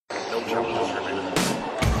No challenges remaining.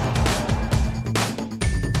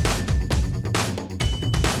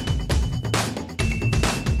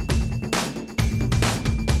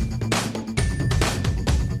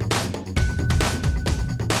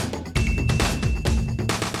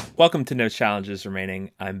 Welcome to No Challenges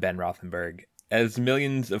Remaining. I'm Ben Rothenberg. As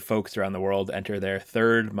millions of folks around the world enter their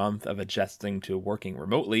third month of adjusting to working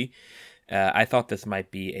remotely, I thought this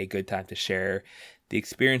might be a good time to share the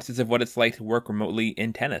experiences of what it's like to work remotely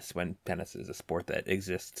in tennis, when tennis is a sport that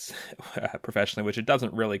exists professionally, which it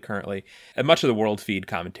doesn't really currently. And much of the world feed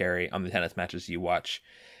commentary on the tennis matches you watch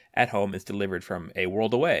at home is delivered from a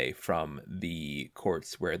world away from the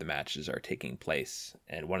courts where the matches are taking place.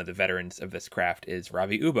 And one of the veterans of this craft is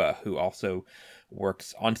Ravi Uba, who also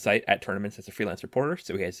works on site at tournaments as a freelance reporter.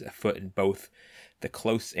 So he has a foot in both the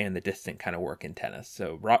close and the distant kind of work in tennis.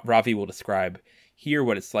 So Ravi will describe here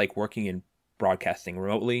what it's like working in broadcasting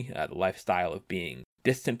remotely, the lifestyle of being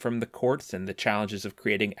distant from the courts, and the challenges of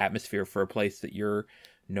creating atmosphere for a place that you're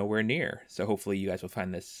nowhere near. So hopefully you guys will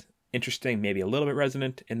find this interesting, maybe a little bit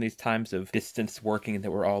resonant in these times of distance working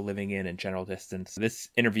that we're all living in and general distance. This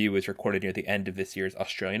interview was recorded near the end of this year's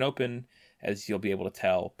Australian Open, as you'll be able to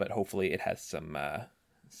tell, but hopefully it has some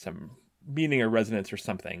meaning or resonance or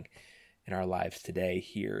something in our lives today.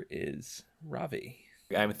 Here is Ravi.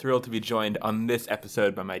 I'm thrilled to be joined on this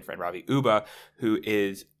episode by my friend Ravi Uba, who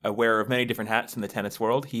is aware of many different hats in the tennis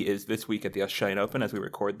world. He is this week at the Australian Open as we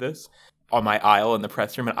record this, on my aisle in the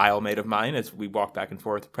press room, an aisle made of mine, as we walk back and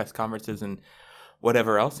forth, press conferences and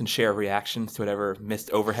whatever else, and share reactions to whatever missed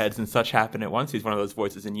overheads and such happen at once. He's one of those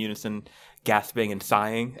voices in unison, gasping and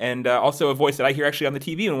sighing, and also a voice that I hear actually on the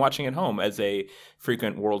TV and watching at home as a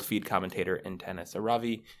frequent world feed commentator in tennis. So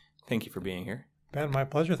Ravi, thank you for being here. Ben, my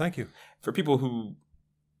pleasure. Thank you. For people who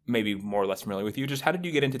may be more or less familiar with you, just how did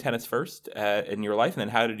you get into tennis first in your life, and then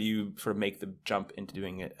how did you sort of make the jump into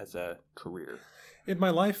doing it as a career? In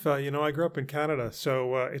my life, I grew up in Canada,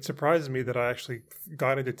 so it surprises me that I actually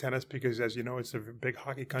got into tennis because, as you know, it's a big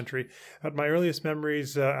hockey country. My earliest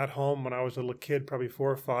memories at home when I was a little kid, probably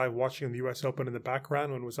 4 or 5, watching the U.S. Open in the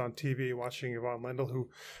background when it was on TV, watching Yvonne Lendl, who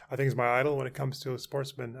I think is my idol when it comes to a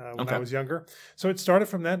sportsman when I was younger. So it started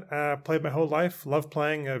from that, played my whole life, loved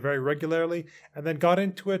playing very regularly, and then got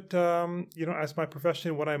into it, as my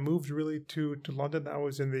profession when I moved really to London. That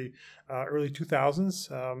was in the early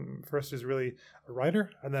 2000s. First is really a writer,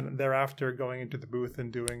 and then thereafter going into the booth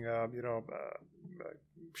and doing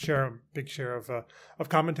big share of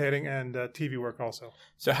commentating and TV work also.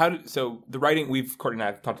 So the writing, Courtney and I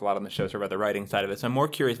have talked a lot on the show about the writing side of it. So I'm more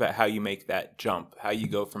curious about how you make that jump, how you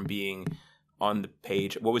go from being on the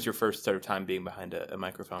page. What was your first sort of time being behind a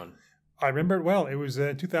microphone? I remember it well. It was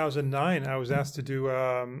in 2009. I was asked to do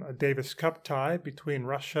a Davis Cup tie between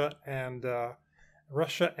Russia and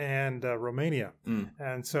Romania.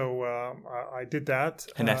 And so I did that.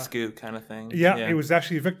 Hanescu kind of thing? Yeah, it was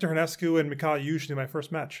actually Victor Hanescu and Mikhail Yuzhny in my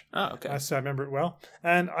first match. Oh, okay. So I remember it well.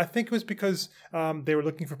 And I think it was because they were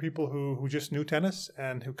looking for people who just knew tennis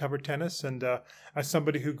and who covered tennis. And as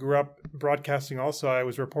somebody who grew up broadcasting also, I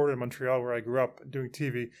was a reporter in Montreal where I grew up doing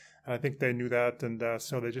TV. And I think they knew that, and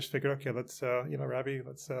so they just figured, okay, let's Ravi,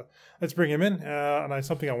 let's bring him in, and it's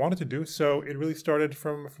something I wanted to do. So it really started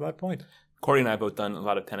from that point. Courtney and I have both done a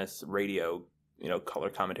lot of tennis radio,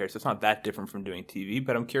 color commentary, so it's not that different from doing TV.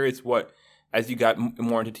 But I'm curious, as you got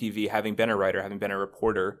more into TV, having been a writer, having been a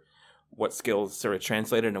reporter, what skills sort of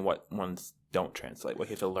translated and what ones don't translate? What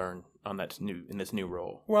you have to learn on in this new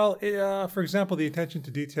role? Well, for example, the attention to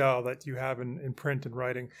detail that you have in print and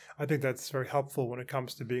writing, I think that's very helpful when it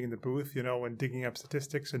comes to being in the booth, and digging up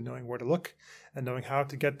statistics and knowing where to look and knowing how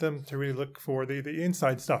to get them to really look for the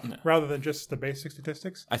inside stuff rather than just the basic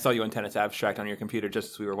statistics. I saw you on Tennis Abstract on your computer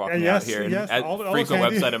just as we were walking out here. Yes, frequent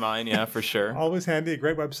website of mine, yeah, for sure. Always handy, a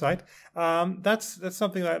great website. That's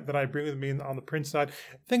something that I bring with me on the print side.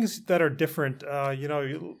 Things that are different,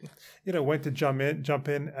 when to jump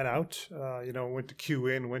in and out, when to cue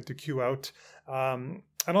in, when to cue out, and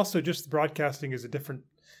also just broadcasting is a different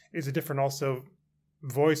also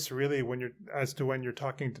voice really when you're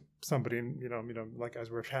talking to somebody, and like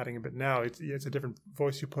as we're chatting a bit now, it's a different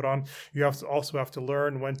voice you put on. You also have to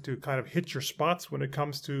learn when to kind of hit your spots when it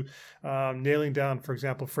comes to nailing down, for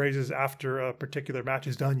example, phrases after a particular match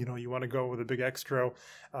is done. You want to go with a big extra.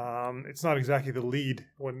 It's not exactly the lead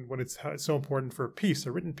when it's so important for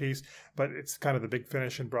a written piece, but it's kind of the big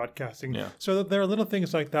finish in broadcasting. Yeah. So there are little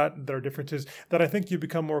things like that are differences that I think you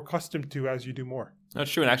become more accustomed to as you do more. That's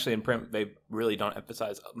true, and actually in print they really don't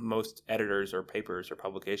emphasize, most editors or papers or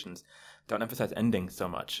publications don't emphasize endings so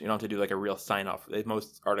much. You don't have to do like a real sign off.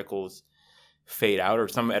 Most articles fade out, or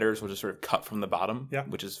some editors will just sort of cut from the bottom,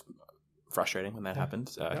 which is frustrating when that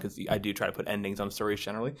happens because I do try to put endings on stories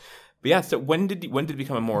generally. But yeah, so when did it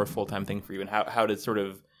become a more full-time thing for you, and how did sort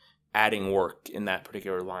of adding work in that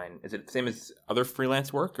particular line, is it the same as other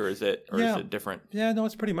freelance work, or is it different? Yeah, no,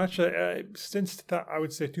 it's pretty much since I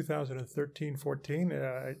would say 2013, 14.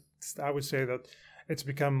 I would say that it's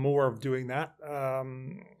become more of doing that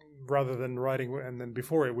rather than writing. And then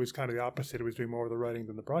before it was kind of the opposite. It was doing more of the writing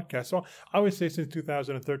than the broadcast. So I would say since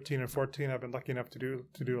 2013 and 14, I've been lucky enough to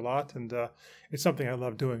do a lot, and it's something I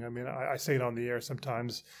love doing. I mean, I say it on the air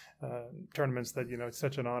sometimes. Tournaments that it's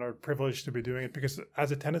such an honor, privilege to be doing it, because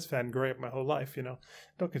as a tennis fan growing up my whole life,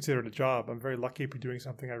 don't consider it a job. I'm very lucky to be doing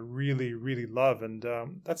something I really, really love, and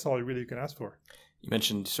that's all you can ask for. You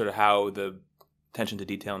mentioned sort of how the attention to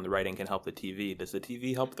detail in the writing can help the TV. Does the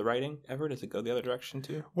TV help the writing ever? Does it go the other direction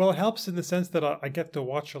too? Well, it helps in the sense that I get to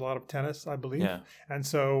watch a lot of tennis, I believe, and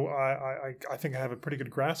so I think I have a pretty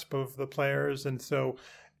good grasp of the players, and so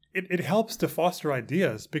it helps to foster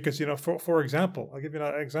ideas because, for example, I'll give you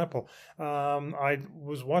an example. I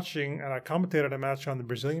was watching and I commentated a match on the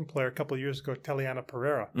Brazilian player a couple of years ago, Teliana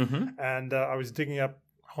Pereira. And I was digging up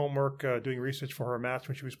homework, doing research for her match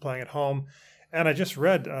when she was playing at home. And I just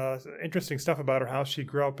read interesting stuff about her, how she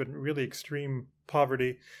grew up in really extreme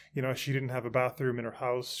poverty. She didn't have a bathroom in her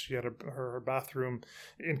house. She had her bathroom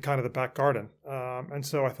in kind of the back garden. And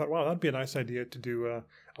so I thought, wow, that'd be a nice idea to do a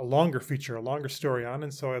longer feature, a longer story on.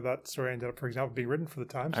 And so that story ended up, for example, being written for the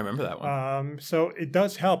Times. I remember that one. So it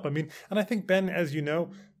does help. I mean, and I think, Ben, as you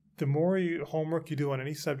know, the more homework you do on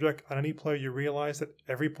any subject, on any player, you realize that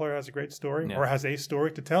every player has a great story or has a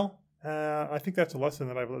story to tell. I think that's a lesson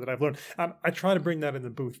that I've learned. And I try to bring that in the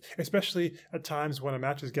booth, especially at times when a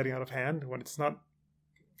match is getting out of hand, when it's not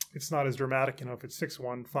as dramatic, if it's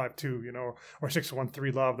 6-1, 5-2, or 6-1,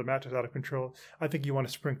 3-love, the match is out of control. I think you want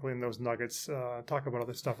to sprinkle in those nuggets, talk about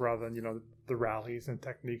other stuff rather than, the rallies and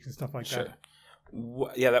techniques and stuff like that.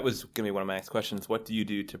 Yeah, that was going to be one of my next questions. What do you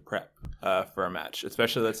do to prep for a match?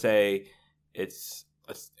 Especially, let's say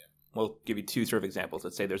we'll give you two sort of examples.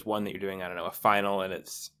 Let's say there's one that you're doing, I don't know, a final, and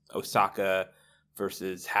it's Osaka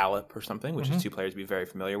versus Halep or something, which is two players to be very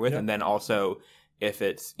familiar with. And then also if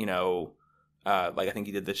it's, like I think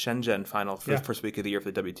you did the Shenzhen final for the first week of the year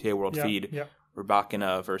for the WTA World Feed,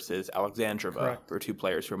 Rybakina versus Alexandrova were two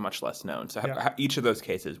players who are much less known. So each of those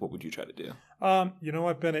cases, what would you try to do? You know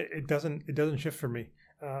what, Ben? It doesn't shift for me.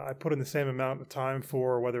 I put in the same amount of time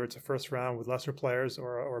for whether it's a first round with lesser players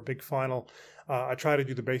or a big final. I try to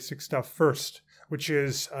do the basic stuff first, which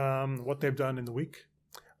is what they've done in the week.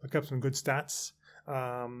 Look up some good stats,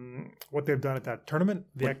 what they've done at that tournament,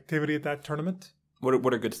 the activity at that tournament. What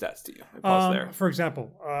are good stats to you? Pause there. For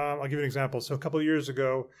example, I'll give you an example. So a couple of years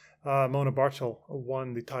ago, Mona Bartel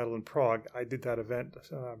won the title in Prague. I did that event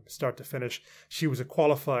start to finish. She was a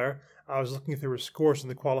qualifier. I was looking if there were scores in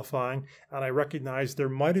the qualifying, and I recognized there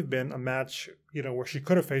might have been a match, where she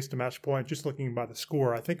could have faced a match point just looking by the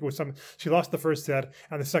score. I think it was she lost the first set,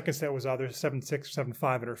 and the second set was either 7-6 or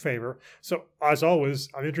 7-5 in her favor. So as always,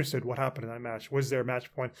 I'm interested what happened in that match. Was there a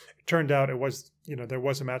match point? It turned out it was, there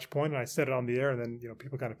was a match point, and I said it on the air, and then,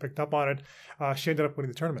 people kind of picked up on it. She ended up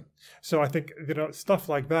winning the tournament. So I think, stuff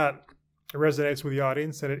like that resonates with the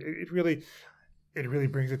audience, and it really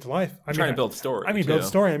brings it to life. I'm trying to build story. Build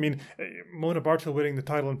story. Mona Bartel winning the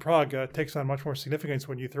title in Prague takes on much more significance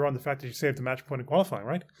when you throw on the fact that she saved the match point in qualifying,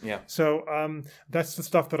 right? Yeah. So that's the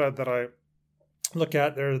stuff that I look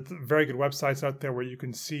at. There are very good websites out there where you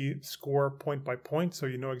can see score point by point, so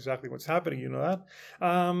you know exactly what's happening. You know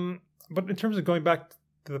that. But in terms of going back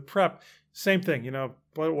to the prep, same thing.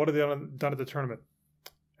 What have they done at the tournament?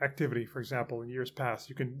 Activity, for example, in years past,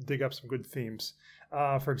 you can dig up some good themes.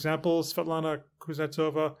 For example, Svetlana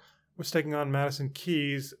Kuznetsova was taking on Madison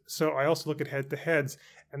Keys. So I also look at head-to-heads.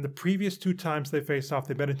 And the previous two times they faced off,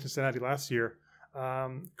 they met in Cincinnati last year.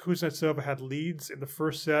 Kuznetsova had leads in the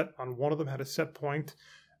first set. On one of them had a set point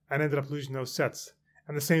and ended up losing those sets.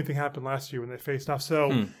 And the same thing happened last year when they faced off.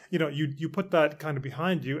 So, you put that kind of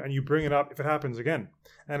behind you and you bring it up if it happens again.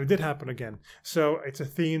 And it did happen again. So it's a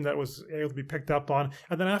theme that was able to be picked up on.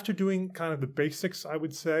 And then after doing kind of the basics, I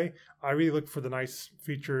would say, I really look for the nice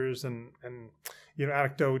features and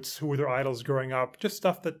anecdotes, who were their idols growing up, just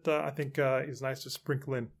stuff that I think is nice to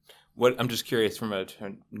sprinkle in. I'm just curious from a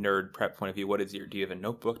nerd prep point of view, do you have a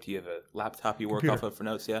notebook? Do you have a laptop you work off of for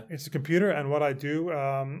notes? Yeah. It's a computer. And what I do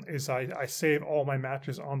is I save all my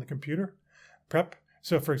matches on the computer prep.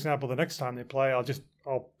 So for example, the next time they play,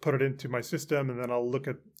 I'll put it into my system, and then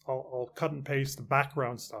I'll cut and paste the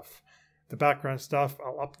background stuff.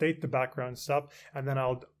 I'll update the background stuff, and then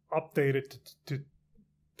I'll update it to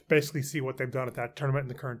basically see what they've done at that tournament in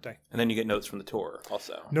the current day. And then you get notes from the tour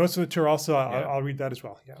also. Notes from the tour also, I'll read that as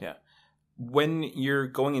well. Yeah. When you're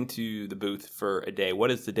going into the booth for a day, what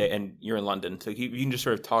is the day? And you're in London, so you can just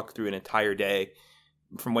sort of talk through an entire day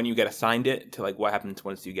from when you get assigned it to like what happens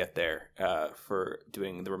once you get there for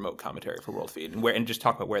doing the remote commentary for World Feed, and just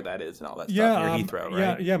talk about where that is and all that stuff. Near Heathrow,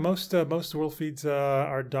 right? Yeah. Most World Feeds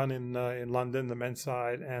are done in London, the men's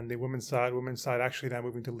side and the women's side. Women's side actually now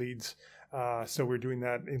moving to Leeds. So we're doing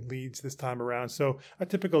that in Leeds this time around. So a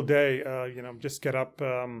typical day, just get up.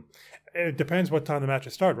 It depends what time the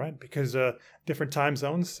matches start, right? Because different time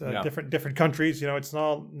zones, different countries. It's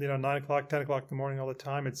not 9 o'clock, 10 o'clock in the morning all the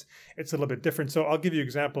time. It's a little bit different. So I'll give you an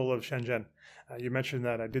example of Shenzhen. You mentioned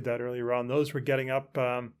that I did that earlier on. Those were getting up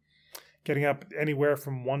anywhere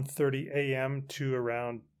from 1:30 a.m. to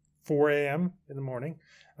around 4 a.m. in the morning.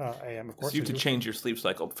 AM, of course. So you have to change your sleep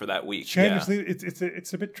cycle for that week. Change your sleep.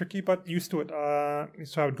 It's a bit tricky, but used to it.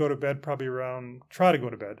 So I would go to bed probably around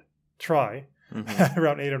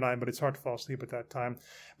around 8 or 9, but it's hard to fall asleep at that time.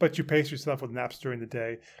 But you pace yourself with naps during the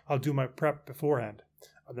day. I'll do my prep beforehand,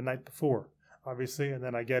 the night before, obviously, and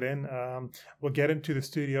then I get in. We'll get into the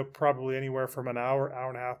studio probably anywhere from an hour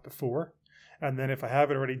and a half before. And then if I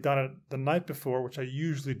haven't already done it the night before, which I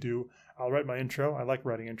usually do, I'll write my intro. I like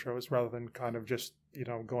writing intros rather than kind of just,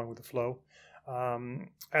 going with the flow. And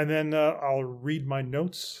then I'll read my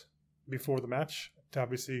notes before the match to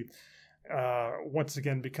obviously, once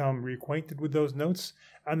again, become reacquainted with those notes.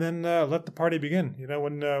 And then let the party begin.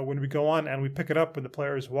 When we go on and we pick it up when the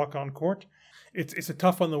players walk on court, it's a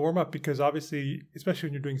tough one, the warm-up, because obviously, especially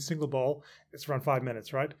when you're doing single ball, it's around 5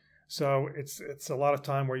 minutes, right? So it's a lot of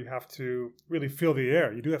time where you have to really feel the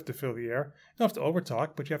air. You do have to feel the air. You don't have to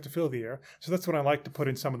overtalk, but you have to feel the air. So that's when I like to put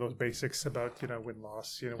in some of those basics about,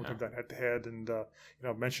 win-loss, what they've done head-to-head, and,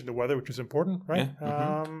 mention the weather, which is important, right?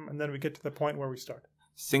 Yeah. And then we get to the point where we start.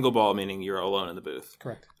 Single ball, meaning you're alone in the booth.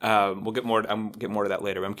 Correct. We'll get more to that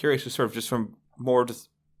later. I'm curious, just from more just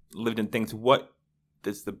lived in things, what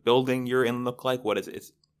does the building you're in look like? What is it?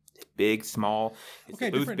 Is it big, small? Is the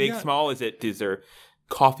booth big, small? Is there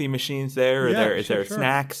coffee machines there? Is there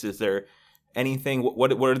snacks? Is there anything?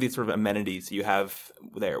 What are these sort of amenities you have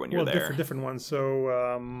there when you're there? Different ones. So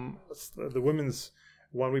the women's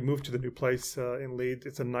one, we moved to the new place in Leeds.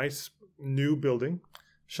 It's a nice new building,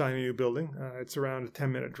 shiny new building. It's around a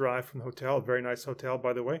 10-minute drive from the hotel. A very nice hotel,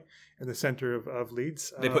 by the way, in the center of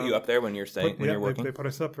Leeds. They put you up there when you're staying, when you're working? They put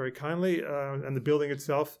us up very kindly. And the building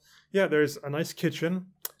itself, there's a nice kitchen.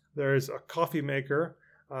 There's a coffee maker.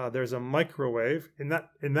 There's a microwave. In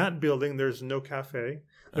that building, there's no cafe.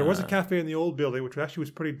 There was a cafe in the old building, which actually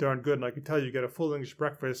was pretty darn good. And I can tell you get a full English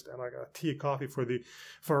breakfast and like a tea and coffee for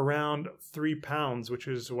around £3, which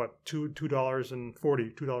is what, $2.40,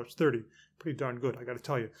 $2.30. Pretty darn good, I got to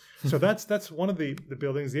tell you. So that's one of the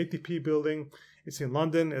buildings, the ATP building. It's in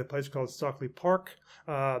London, a place called Stockley Park.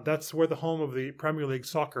 That's where the home of the Premier League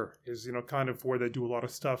soccer is, kind of where they do a lot of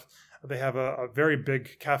stuff. They have a very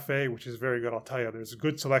big cafe, which is very good, I'll tell you. There's a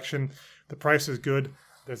good selection. The price is good.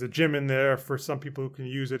 There's a gym in there for some people who can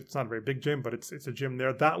use it. It's not a very big gym, but it's a gym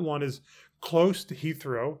there. That one is close to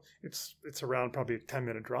Heathrow. It's around probably a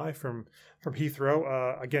 10-minute drive from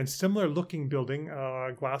Heathrow. Again, similar looking building,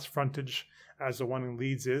 glass frontage as the one in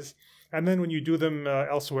Leeds is. And then when you do them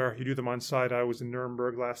elsewhere, you do them on site. I was in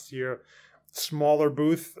Nuremberg last year. Smaller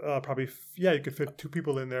booth, probably, you could fit 2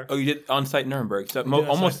 people in there. Oh, you did on-site Nuremberg. So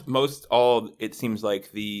it seems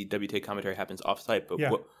like the WTA commentary happens off-site, but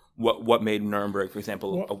what made Nuremberg, for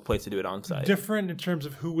example, a place to do it on-site? Different in terms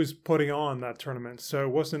of who was putting on that tournament. So it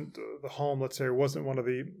wasn't the home, let's say, it wasn't one of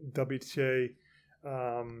the WTA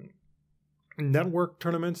network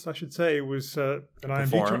tournaments, I should say. It was an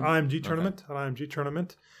IMG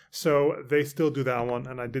tournament. So they still do that one,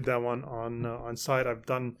 and I did that one on site. I've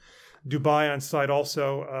done Dubai on site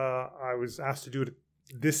also. I was asked to do it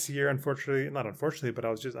this year, but I'm doing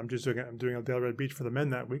Al Delray Beach for the men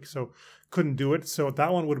that week, so couldn't do it. So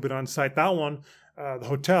that one would have been on site. That one, the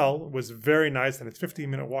hotel was very nice, and it's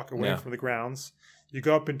 15-minute walk away from the grounds. You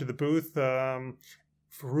go up into the booth,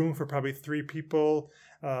 room for probably 3 people,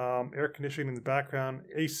 air conditioning in the background.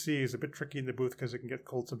 AC is a bit tricky in the booth because it can get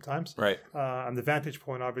cold sometimes. Right. And the vantage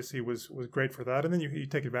point obviously was great for that. And then you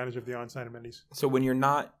take advantage of the on-site amenities. So when you're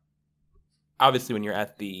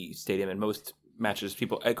at the stadium, and most matches,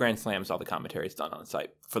 people at Grand Slams, all the commentary is done on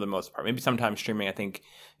site for the most part. Maybe sometimes streaming. I think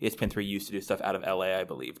ESPN3 used to do stuff out of LA, I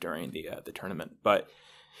believe, during the tournament. But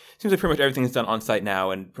it seems like pretty much everything is done on site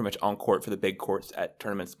now, and pretty much on court for the big courts at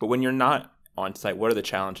tournaments. But when you're not on site, what are the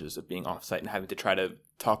challenges of being off site and having to try to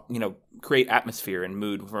talk, create atmosphere and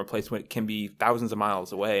mood from a place where it can be thousands of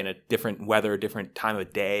miles away in a different weather, different time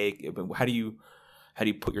of day? How do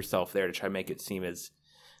you put yourself there to try to make it seem as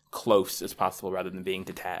close as possible rather than being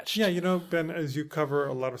detached. Yeah, Ben, as you cover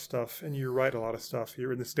a lot of stuff and you write a lot of stuff,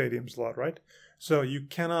 you're in the stadiums a lot, right? So you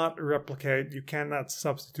cannot replicate, you cannot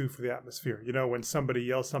substitute for the atmosphere. When somebody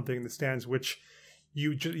yells something in the stands, which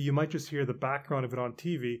you might just hear the background of it on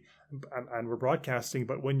TV, and we're broadcasting,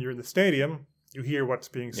 but when you're in the stadium, you hear what's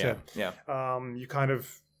being said. Yeah. You kind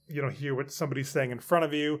of hear what somebody's saying in front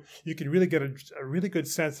of you. You can really get a really good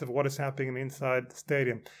sense of what is happening inside the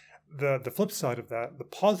stadium. The flip side of that, the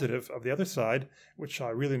positive of the other side, which I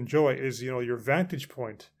really enjoy, is your vantage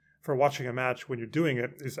point for watching a match when you're doing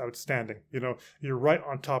it is outstanding. You're right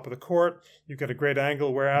on top of the court. You get a great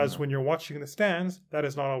angle, whereas when you're watching in the stands, that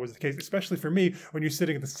is not always the case, especially for me when you're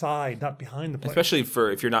sitting at the side, not behind the play. Especially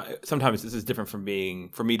if you're not, sometimes this is different from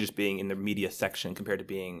me just being in the media section compared to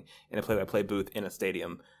being in a play-by-play booth in a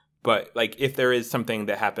stadium. But like if there is something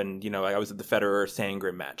that happened, I was at the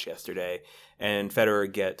Federer-Sandgren match yesterday, and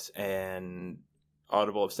Federer gets an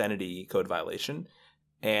audible obscenity code violation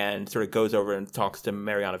and sort of goes over and talks to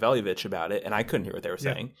Mariana Veljovic about it, and I couldn't hear what they were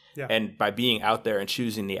saying. Yeah. And by being out there and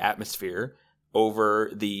choosing the atmosphere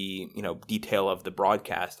over the detail of the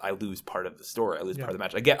broadcast, I lose part of the story. I lose part of the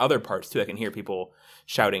match. I get other parts too. I can hear people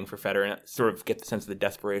shouting for Federer and sort of get the sense of the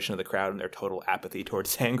desperation of the crowd and their total apathy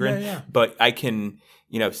towards Sandgren. Yeah. But I can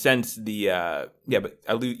sense the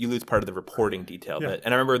you lose part of the reporting detail of it.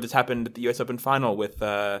 And I remember this happened at the U.S. Open final with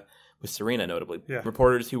Serena, notably. Yeah.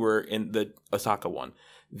 Reporters who were in the Osaka one.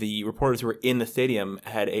 The reporters who were in the stadium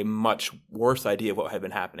had a much worse idea of what had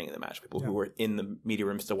been happening in the match. People who were in the media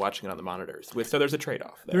room still watching it on the monitors. So there's a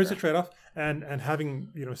trade-off there. There is a trade-off. And having,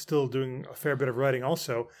 still doing a fair bit of writing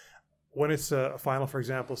also, when it's a final, for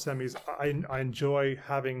example, semis, I enjoy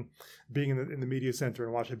being in the media center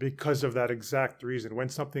and watching because of that exact reason. When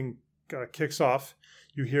something kicks off,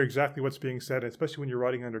 you hear exactly what's being said, and especially when you're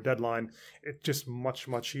writing under deadline, it's just much,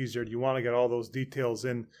 much easier. You want to get all those details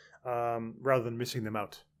in rather than missing them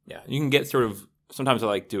out. Yeah, you can get sometimes I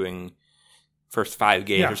like doing first 5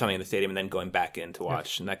 games or something in the stadium and then going back in to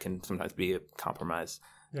watch, and that can sometimes be a compromise.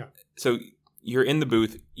 Yeah. So you're in the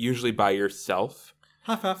booth usually by yourself?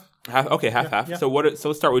 Half-half. Half-half. Yeah. So let's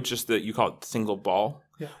start with just you call it single ball.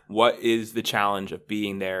 Yeah. What is the challenge of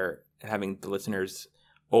being there and having the listeners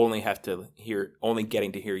only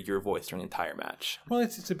getting to hear your voice during the entire match? Well,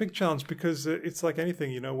 it's a big challenge because it's like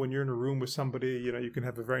anything, when you're in a room with somebody, you can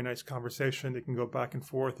have a very nice conversation. You can go back and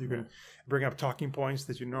forth. You can bring up talking points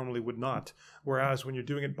that you normally would not. Whereas when you're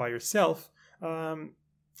doing it by yourself,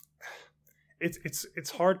 it's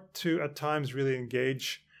hard to at times really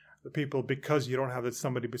engage the people because you don't have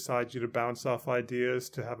somebody beside you to bounce off ideas,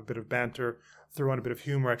 to have a bit of banter, throw in a bit of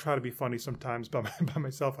humor. I try to be funny sometimes by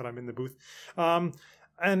myself when I'm in the booth.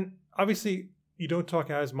 And obviously, you don't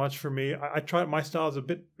talk as much for me. I try. My style is a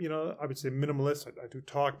bit, I would say minimalist. I do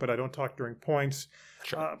talk, but I don't talk during points.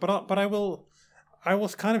 Sure. But I will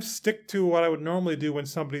kind of stick to what I would normally do when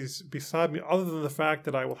somebody's beside me, other than the fact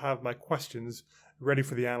that I will have my questions ready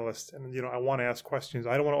for the analyst. And, I want to ask questions.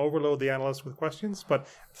 I don't want to overload the analyst with questions, but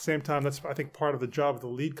at the same time, that's, I think, part of the job of the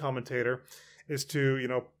lead commentator is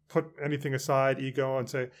to, put anything aside, ego, and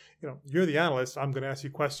say, you're the analyst. I'm going to ask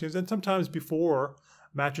you questions. And sometimes before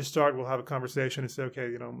matches start, we'll have a conversation and say,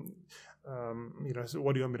 okay, so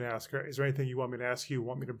what do you want me to ask? Is there anything you want me to ask you,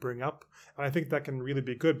 want me to bring up? And I think that can really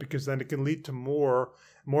be good because then it can lead to more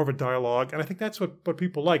of a dialogue. And I think that's what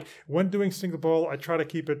people like. When doing single ball, I try to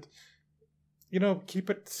keep it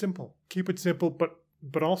simple. Keep it simple,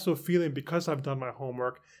 but also feeling, because I've done my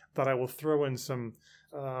homework, that I will throw in some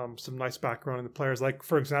nice background in the players. Like,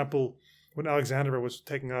 for example, when Alexandra was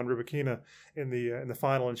taking on Rybakina in the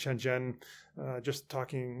final in Shenzhen, just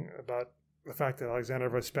talking about the fact that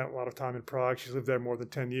Alexandra spent a lot of time in Prague. She's lived there more than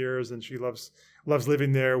 10 years, and she loves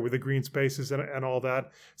living there with the green spaces and all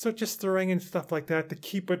that. So just throwing in stuff like that to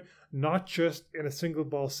keep it not just in a single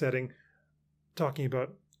ball setting, talking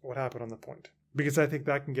about what happened on the point. Because I think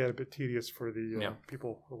that can get a bit tedious for the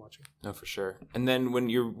people who are watching. No, for sure. And then when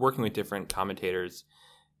you're working with different commentators,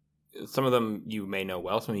 some of them you may know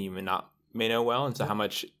well, some of you may know well. And so how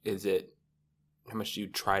much do you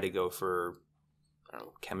try to go for, I don't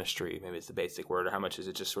know, chemistry, maybe it's the basic word, or how much is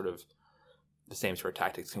it just sort of the same sort of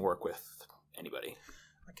tactics can work with anybody?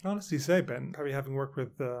 I can honestly say, Ben, probably having worked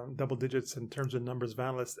with double digits in terms of numbers of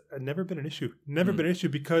analysts, never been an issue. Never been an issue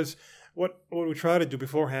because what we try to do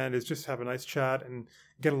beforehand is just have a nice chat and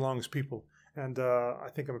get along as people. And I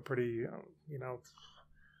think I'm a pretty,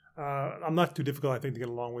 I'm not too difficult, I think, to get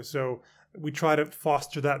along with. So we try to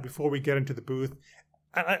foster that before we get into the booth.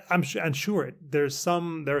 I'm sure there are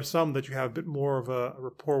some that you have a bit more of a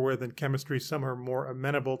rapport with and chemistry. Some are more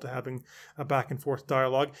amenable to having a back and forth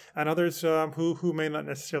dialogue, and others who may not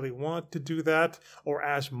necessarily want to do that or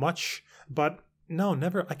as much. But no,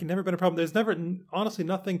 never. I can never been a problem. There's never, honestly,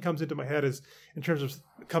 nothing comes into my head as in terms of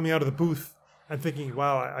coming out of the booth and thinking,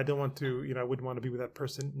 "Wow, I don't want to. I wouldn't want to be with that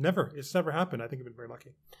person." Never. It's never happened. I think I've been very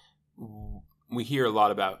lucky. We hear a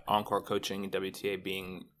lot about on-court coaching and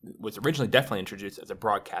WTA was originally definitely introduced as a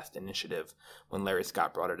broadcast initiative when Larry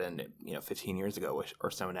Scott brought it in, 15 years ago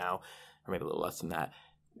or so now, or maybe a little less than that.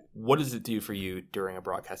 What does it do for you during a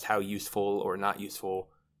broadcast? How useful or not useful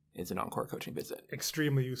is an on-court coaching visit?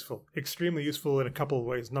 Extremely useful in a couple of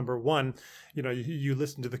ways. Number one, you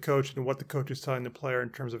listen to the coach and what the coach is telling the player in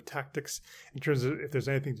terms of tactics, in terms of if there's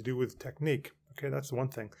anything to do with technique. Okay, that's the one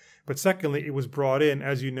thing. But secondly, it was brought in,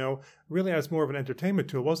 as you know, really as more of an entertainment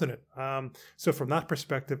tool, wasn't it? So from that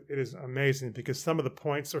perspective, it is amazing because some of the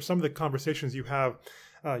points or some of the conversations you have,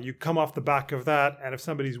 you come off the back of that, and if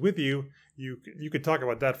somebody's with you, you could talk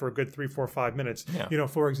about that for a good 3, 4, 5 minutes. Yeah.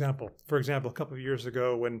 For example, a couple of years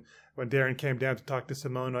ago when Darren came down to talk to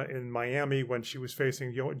Simona in Miami when she was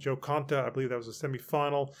facing Jo Konta, I believe that was a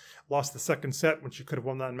semifinal, lost the second set when she could have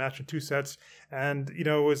won that match in 2 sets, and it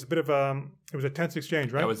was a bit of it was a tense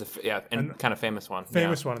exchange, right? That was and kind of famous one. And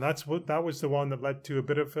that was the one that led to a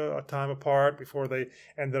bit of a time apart before they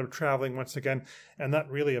ended up traveling once again, and that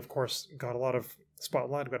really, of course, got a lot of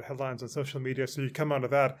spotlight, got headlines on social media. So you come out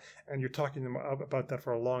of that and you're talking to them about that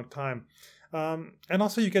for a long time. And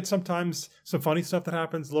also you get sometimes some funny stuff that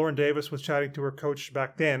happens. Lauren Davis was chatting to her coach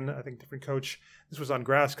back then, I think different coach. This was on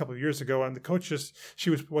grass a couple of years ago, and the coach she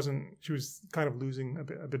was kind of losing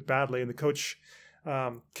a bit badly, and the coach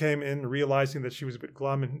came in realizing that she was a bit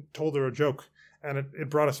glum and told her a joke, and it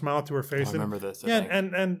brought a smile to her face. I remember this.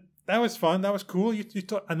 And that was fun. That was cool.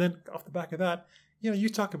 And then off the back of that, you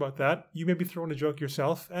talk about that. You maybe throw in a joke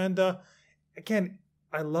yourself. And again,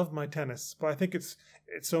 I love my tennis, but I think it's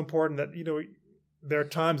so important that there are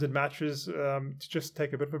times in matches to just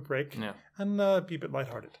take a bit of a break and be a bit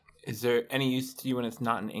lighthearted. Is there any use to you when it's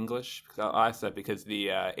not in English? Because I'll ask that because the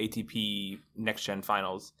ATP Next Gen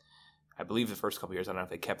Finals, I believe the first couple of years, I don't know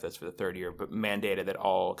if they kept this for the third year, but mandated that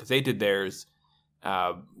because they did theirs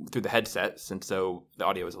through the headsets, and so the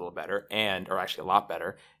audio was a little better, or actually a lot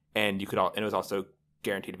better. And and it was also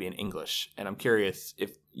guaranteed to be in English. And I'm curious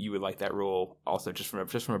if you would like that rule also just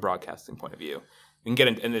from a broadcasting point of view. You can get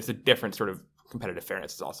into, and it's a different sort of competitive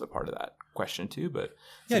fairness is also part of that question too. But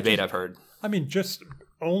it's a debate I've heard. I mean, just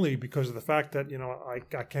only because of the fact that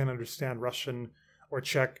I can't understand Russian or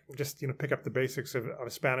Czech. Just pick up the basics of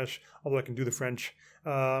Spanish, although I can do the French.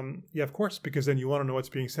 Of course, because then you want to know what's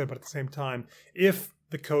being said. But at the same time, if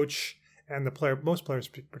the coach and the player, most players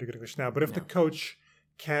speak pretty good English now, but if the coach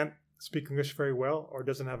can't speak English very well or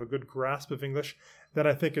doesn't have a good grasp of English, then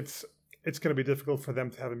I think it's going to be difficult for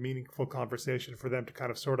them to have a meaningful conversation, for them to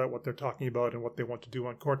kind of sort out what they're talking about and what they want to do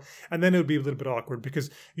on court. And then it would be a little bit awkward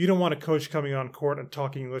because you don't want a coach coming on court and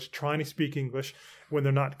talking English, trying to speak English when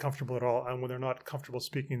they're not comfortable at all and when they're not comfortable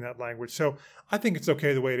speaking that language. So I think it's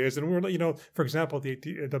okay the way it is. And we're, for example, at the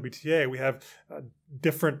WTA, we have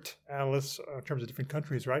different analysts in terms of different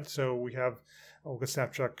countries, right? So we have Olga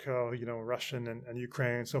Savchuk, Russian and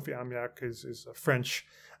Ukraine. Sophie Amiak is French.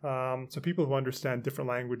 So people who understand different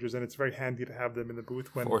languages, and it's very handy to have them in the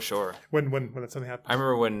booth when for sure when something happens. I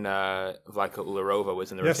remember when Vladka Ularova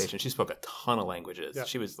was in the rotation. She spoke a ton of languages. Yeah.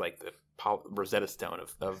 She was like the Rosetta Stone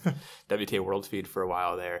of WTA World Feed for a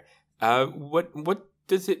while there. What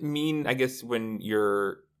does it mean? I guess when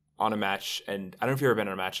you're on a match, and I don't know if you've ever been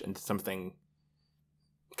on a match and something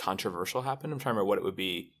controversial happened. I'm trying to remember what it would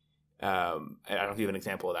be. I don't know if you have an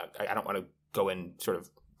example of that. I don't want to go in sort of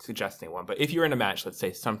suggesting one, but if you're in a match, let's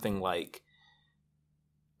say something like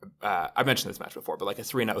I've mentioned this match before, but like a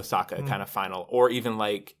Serena Osaka kind of final, or even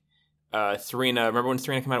like Serena. Remember when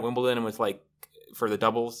Serena came out at Wimbledon and was like for the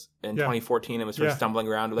doubles in 2014 and was sort of stumbling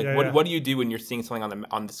around? Like, what do you do when you're seeing something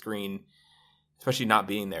on the screen, especially not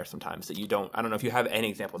being there sometimes that you don't? I don't know if you have any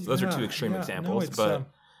examples. Those are two extreme examples, but.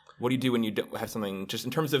 What do you do when you don't have something, just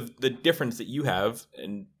in terms of the difference that you have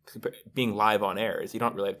and being live on air is you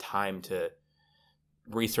don't really have time to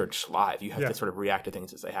research live. You have to sort of react to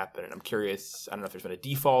things as they happen. And I'm curious, I don't know if there's been a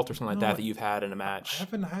default or something like that you've had in a match.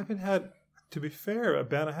 I haven't had, to be fair,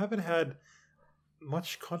 Ben, I haven't had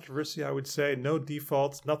much controversy, I would say. No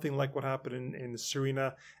defaults, nothing like what happened in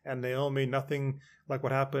Serena and Naomi, nothing like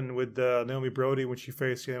what happened with Naomi Brody when she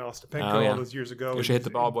faced Ostapenko all those years ago. She hit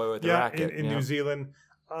the ball boy with the racket. In New Zealand.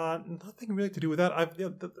 Nothing really to do with that.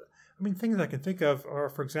 Things I can think of are,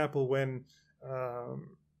 for example, when,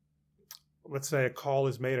 let's say, a call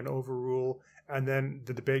is made, an overrule, and then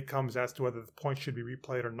the debate comes as to whether the point should be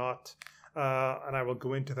replayed or not. And I will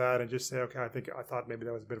go into that and just say, okay, I thought maybe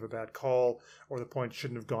that was a bit of a bad call, or the point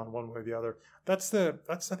shouldn't have gone one way or the other. That's I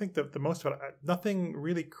think the most of it. Nothing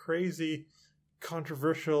really crazy,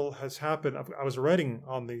 controversial has happened. I was writing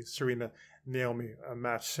on the Serena Naomi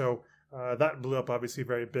match, so that blew up obviously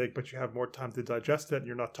very big. But you have more time to digest it, and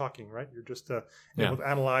you're not talking, right? You're just able to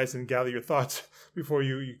analyze and gather your thoughts before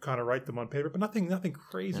you kind of write them on paper. But nothing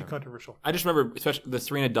crazy controversial. I just remember, especially the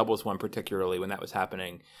Serena doubles one particularly, when that was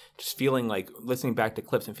happening, just feeling like, listening back to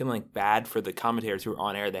clips and feeling like bad for the commentators who were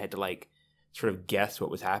on air. They had to like sort of guess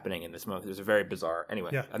what was happening in this moment. It was a very bizarre.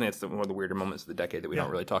 Anyway, I think it's one of the weirder moments of the decade that we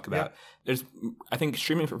don't really talk about. There's, I think,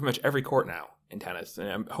 streaming for pretty much every court now in tennis, and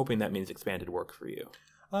I'm hoping that means expanded work for you.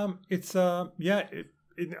 It's on the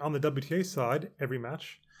WTA side, every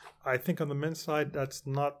match. I think on the men's side, that's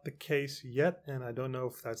not the case yet, and I don't know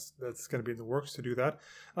if that's going to be in the works to do that.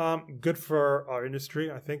 Good for our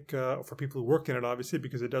industry, I think, for people who work in it, obviously,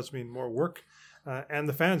 because it does mean more work, and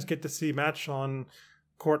the fans get to see match on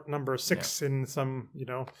court number 6 in some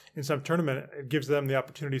tournament. It gives them the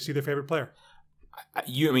opportunity to see their favorite player.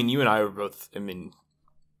 You and I were both,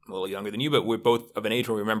 a little younger than you, but we're both of an age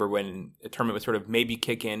where we remember when a tournament would sort of maybe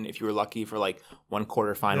kick in if you were lucky for like one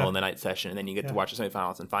quarterfinal in the night session, and then you get to watch the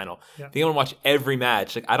semifinals and final. Being able to watch every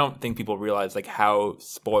match, like I don't think people realize like how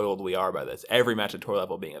spoiled we are by this. Every match at tour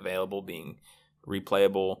level being available, being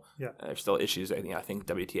replayable. There's still issues. I think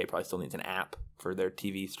WTA probably still needs an app for their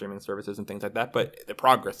TV streaming services and things like that, but the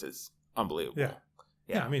progress is unbelievable.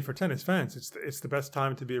 Yeah, I mean, for tennis fans, it's the best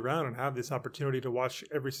time to be around and have this opportunity to watch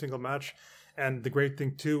every single match. And the great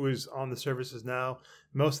thing, too, is on the services now,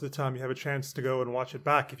 most of the time you have a chance to go and watch it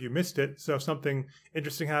back if you missed it. So if something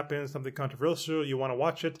interesting happens, something controversial, you want to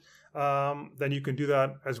watch it, then you can do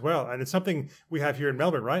that as well. And it's something we have here in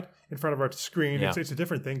Melbourne, right? In front of our screen. It's a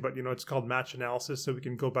different thing, but, it's called match analysis, so we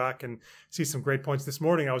can go back and see some great points. This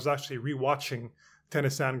morning, I was actually rewatching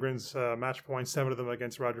Tennis Sandgren's match points, 7 of them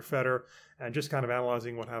against Roger Federer, and just kind of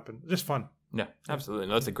analyzing what happened. Just fun. Yeah, absolutely.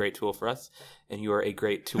 No, that's a great tool for us, and you are a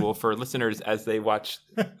great tool for listeners as they watch.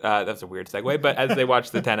 That's a weird segue, but as they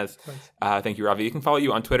watch the tennis. Thank you, Ravi. You can follow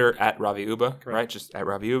you on Twitter at Ravi Uba, right? Just at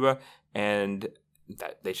Ravi Uba, and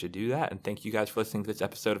that they should do that. And thank you guys for listening to this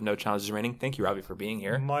episode of No Challenges Remaining. Thank you, Ravi, for being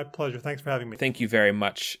here. My pleasure. Thanks for having me. Thank you very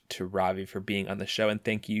much to Ravi for being on the show, and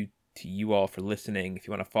thank you to you all for listening. If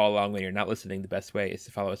you want to follow along when you're not listening, the best way is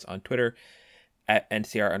to follow us on Twitter at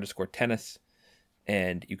 @NCR_tennis.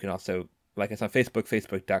 And you can also like us on Facebook,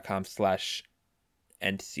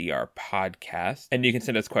 facebook.com/NCR podcast. And you can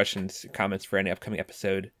send us questions, comments for any upcoming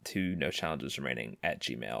episode to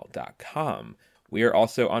nochallengesremaining@gmail.com. We are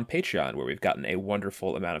also on Patreon, where we've gotten a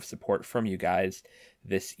wonderful amount of support from you guys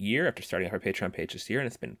this year after starting our Patreon page this year, and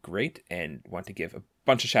it's been great. And want to give a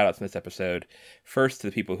bunch of shout outs in this episode. First, to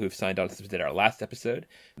the people who've signed on since we did our last episode.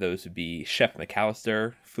 Those would be Shep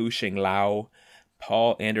McAllister, Fu Xing Lao,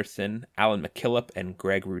 Paul Anderson, Alan McKillop, and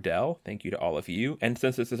Greg Rudell. Thank you to all of you. And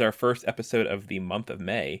since this is our first episode of the month of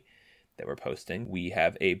May that we're posting, we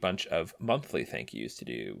have a bunch of monthly thank yous to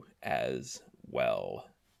do as well.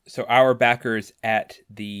 So our backers at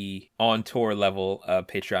the on-tour level of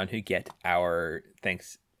Patreon who get our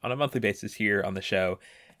thanks on a monthly basis here on the show: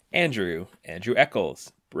 Andrew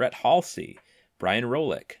Eccles, Brett Halsey, Brian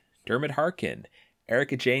Rolick, Dermot Harkin,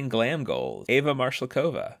 Erica Jane Glamgold, Ava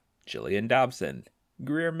Marshalkova, Jillian Dobson,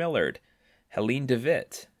 Greer Millard, Helene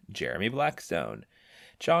DeVitt, Jeremy Blackstone,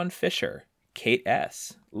 John Fisher, Kate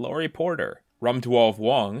S., Lori Porter, Rumdwalv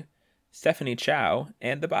Wong, Stephanie Chow,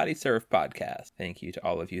 and the Body Surf podcast. Thank you to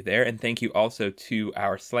all of you there, and thank you also to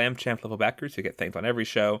our Slam Champ level backers who get thanked on every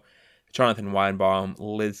show: Jonathan Weinbaum,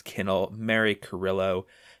 Liz Kinnell, Mary Carrillo,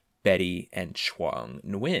 Betty, and Chuang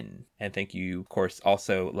Nguyen. And thank you, of course,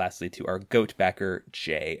 also lastly to our GOAT backer,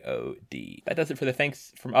 J.O.D. That does it for the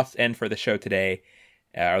thanks from us and for the show today,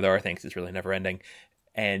 although our thanks is really never ending.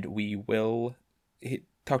 And we will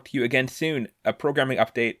talk to you again soon. A programming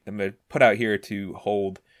update I'm going to put out here to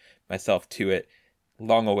hold myself to it.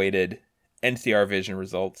 Long awaited NCR Vision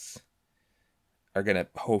results are going to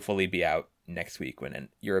hopefully be out next week, when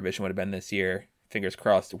Eurovision would have been this year. Fingers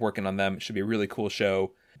crossed, working on them. It should be a really cool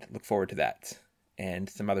show. Look forward to that. And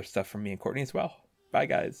some other stuff from me and Courtney as well. Bye,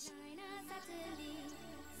 guys.